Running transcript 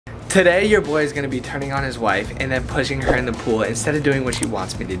Today your boy is gonna be turning on his wife and then pushing her in the pool instead of doing what she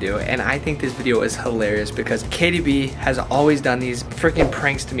wants me to do. And I think this video is hilarious because Katie B has always done these freaking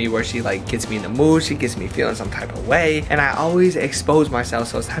pranks to me where she like gets me in the mood, she gets me feeling some type of way, and I always expose myself,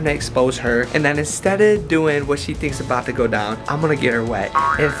 so it's time to expose her. And then instead of doing what she thinks about to go down, I'm gonna get her wet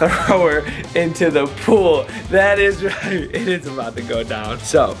and throw her into the pool. That is right, it is about to go down.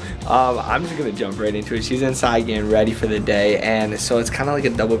 So I'm just gonna jump right into it. She's inside getting ready for the day, and so it's kind of like a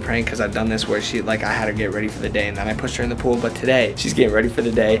double prank because I've done this where she like I had her get ready for the day and then I pushed her in the pool. But today she's getting ready for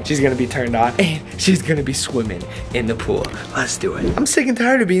the day, she's gonna be turned on and she's gonna be swimming in the pool. Let's do it. I'm sick and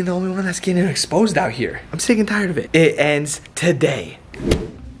tired of being the only one that's getting exposed out here. I'm sick and tired of it. It ends today.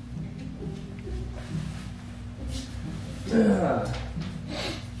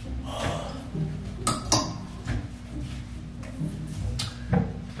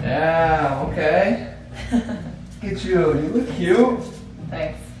 Yeah, okay. Look at you. You look cute.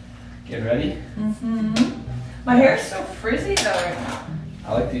 Thanks. Get ready. My hair's so frizzy though right now.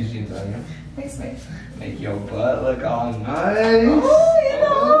 I like these jeans on you. Thanks, mate. Make your butt look all nice.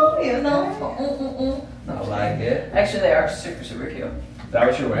 Oh, you know. I like it. Actually, they are super, super cute. Is that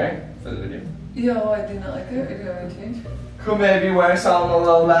what you're wearing for the video? Yo, I do not like it. I do not change. Could maybe wear something a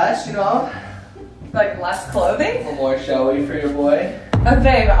little less, you know? Like less clothing? A little more showy for your boy. Oh,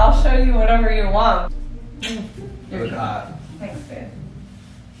 babe, I'll show you whatever you want. You look hot. Thanks, babe.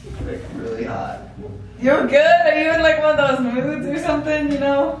 You look really hot. You're good? Are you in like one of those moods or something, you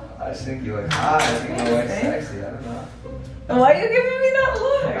know? I just think you look hot. I think my wife's sexy. I don't know. Why are you giving me that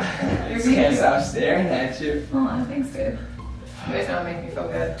look? I just can't stop staring at you. Oh, thanks, babe. You guys don't make me feel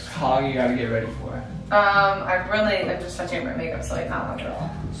good. How long you gotta get ready for? I'm just touching my makeup, so like not much at all.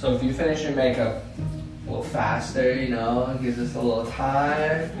 So if you finish your makeup a little faster, you know, it gives us a little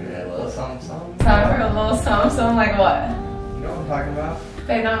time, a little something, something. Time for a little something, like what? You know what I'm talking about?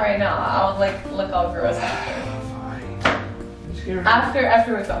 Babe, not right now. I'll like look all gross after. Fine. Just get ready.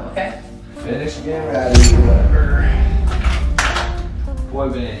 After we film, okay? Finish getting ready, whatever. Boy,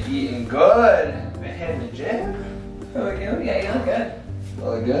 been eating good. Been hitting the gym. Who are you? Yeah, you look good.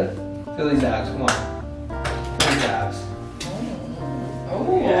 Really good. Feel these abs, come on. Feel these abs.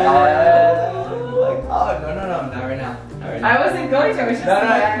 Oh. Yeah. Like, oh, no, not right now. Not right now. I wasn't going to. I was just No, not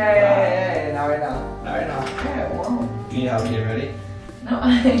right now. Not right now. Okay, well. You need help getting ready? No,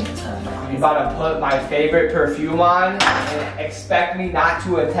 You about to put my favorite perfume on and expect me not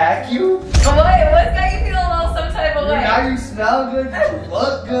to attack you? What's got you feeling a little some type of way? Now you smell good, you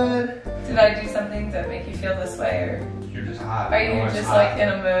look good. Did I do something to make you feel this way, or You're just hot. are you just like in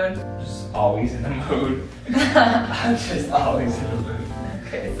a mood? Just always in the mood. I'm just always in the mood.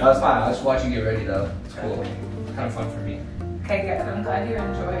 Okay. No, it's fine. I'll just watch you get ready though. It's cool. It's kind of fun for me. Okay, good. I'm glad you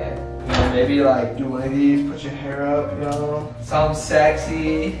enjoy it. You know, maybe like do one of these, put your hair up, you know, something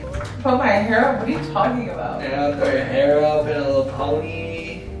sexy. Put my hair up? What are you talking about? You know, throw your hair up in a little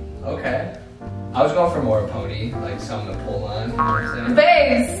pony. Okay. I was going for more pony, like something to pull on. You know what I'm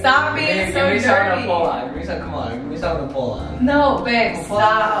saying? Babe, stop being so Give me something dirty. to pull on. Give me some, come on, give me something to pull on. No, babe,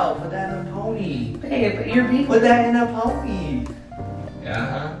 stop. Put that in a pony. Babe, you're being. Put that in a pony. Yeah,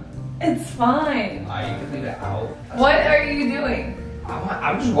 huh? It's fine. You can leave it out. What are you doing?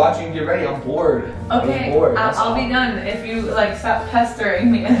 I'm just watching you get ready. I'm bored. Okay, I'm bored. I'll be done if you like stop pestering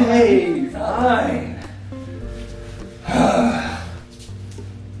me. Hey, fine.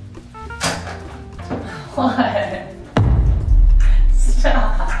 What?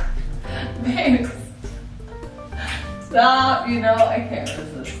 Stop. Babe. Stop. You know I can't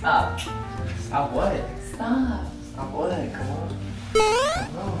resist. Stop. Stop what? Stop. Stop what? Come on.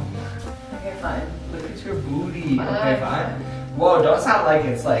 Come on. Okay, fine. Look at your booty. Okay, fine. Whoa, don't sound like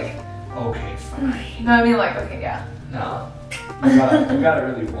it's like, okay, fine. No, I mean like, okay, yeah. No. You gotta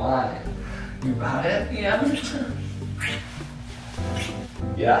really want it. You got it? Yeah.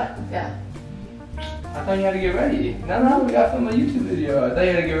 Yeah? Yeah. I thought you had to get ready. No, we gotta film a YouTube video. I thought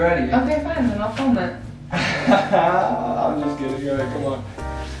you had to get ready. Okay, fine, then I'll film it. I'm just kidding. All right, come on.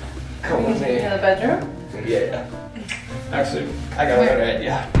 Come You on, can take me in man. the bedroom? Yeah. Actually, I got a better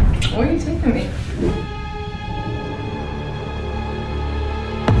idea. Where are you taking me?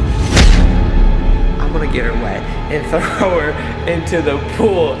 I'm gonna get her wet and throw her into the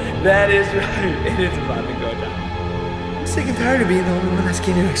pool. That is right. It is about to go down. I'm sick and tired of being the only one that's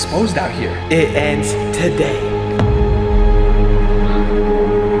getting exposed out here. It ends today.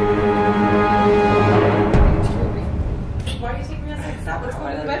 Why are you taking me outside? Stop, let's go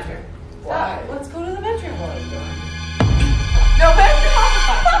to the bedroom. Stop, let's go to the bedroom. No, babe,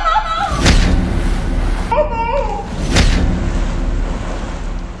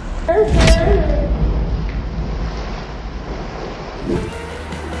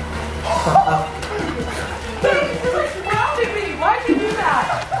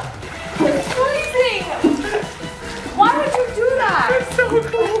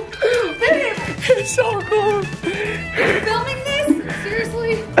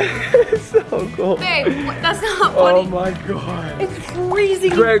 cold. Babe, that's not funny. Oh my god. It's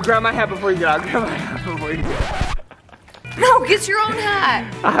freezing. Grab my hat before you get out. Grab my hat before you get out. No, get your own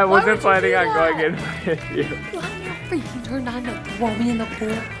hat. I wasn't Why would you planning do on going that? in with you. You're freaking turned on to throw me in the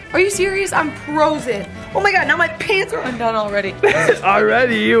pool. Are you serious? I'm frozen. Oh my god, now my pants are undone already.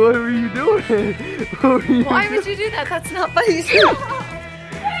 Already? What were you doing? What were you Why would you do that? That's not funny. It's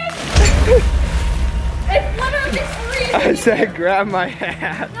literally freezing. I said grab my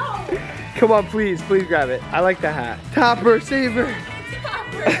hat. No. Come on, please grab it. I like the hat. Topper, save her.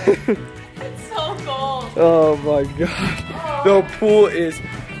 Topper. It's so cold. Oh my god. The pool is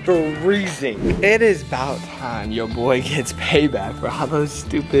freezing. It is about time your boy gets payback for all those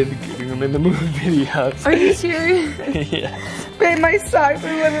stupid getting him in the mood videos. Are you serious? Yeah. Babe, my socks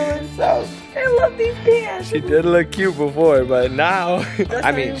are literally so. I love these pants. She did look cute before, but now,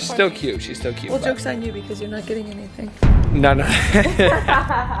 I mean, she's still cute. She's still cute. Well, but... joke's on you because you're not getting anything. No.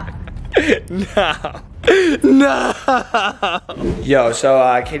 No. Yo,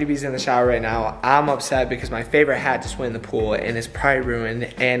 so Katie B's in the shower right now. I'm upset because my favorite hat just went in the pool and it's probably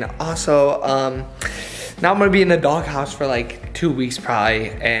ruined. And also, now I'm gonna be in the doghouse for like 2 weeks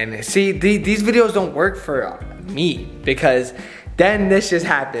probably. And see, these videos don't work for me because then this just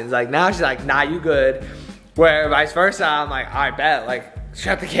happens. Like now she's like, nah, you good. Where vice versa, I'm like, all right, bet. Like,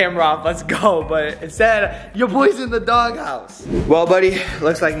 shut the camera off, let's go. But instead, your boy's in the doghouse. Well, buddy,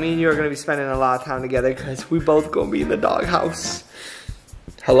 looks like me and you are gonna be spending a lot of time together because we both gonna be in the doghouse.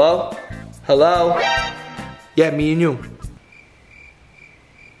 Hello? Hello? Yeah, me and you.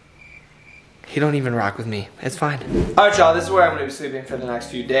 He don't even rock with me. It's fine. All right, y'all, this is where I'm gonna be sleeping for the next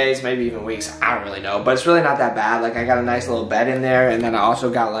few days, maybe even weeks. I don't really know, but it's really not that bad. Like, I got a nice little bed in there, and then I also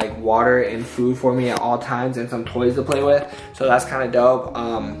got like water and food for me at all times and some toys to play with. So that's kind of dope.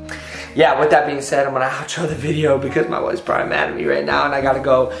 Yeah, with that being said, I'm gonna outro the video because my wife's probably mad at me right now, and I gotta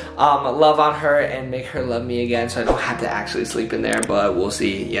go love on her and make her love me again so I don't have to actually sleep in there, but we'll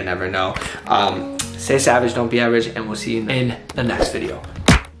see. You never know. Stay savage, don't be average, and we'll see you in the next video.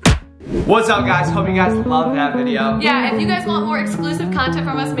 What's up, guys? Hope you guys loved that video. Yeah, if you guys want more exclusive content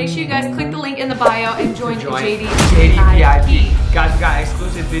from us, make sure you guys click the link in the bio and join Jatie VIP. Guys, we got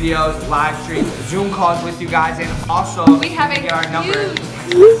exclusive videos, live streams, Zoom calls with you guys, and also we have a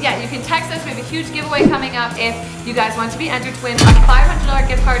huge, yeah, you can text us. We have a huge giveaway coming up if you guys want to be entered to win a $500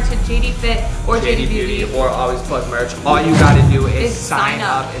 gift card to JD Fit or JD Beauty. Or Always Plug merch. All you gotta do is sign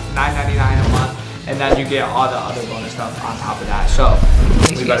up. It's $9.99 a month. And then you get all the other bonus stuff on top of that. So,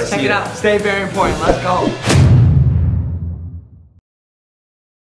 we gotta see it. Stay very important. Let's go.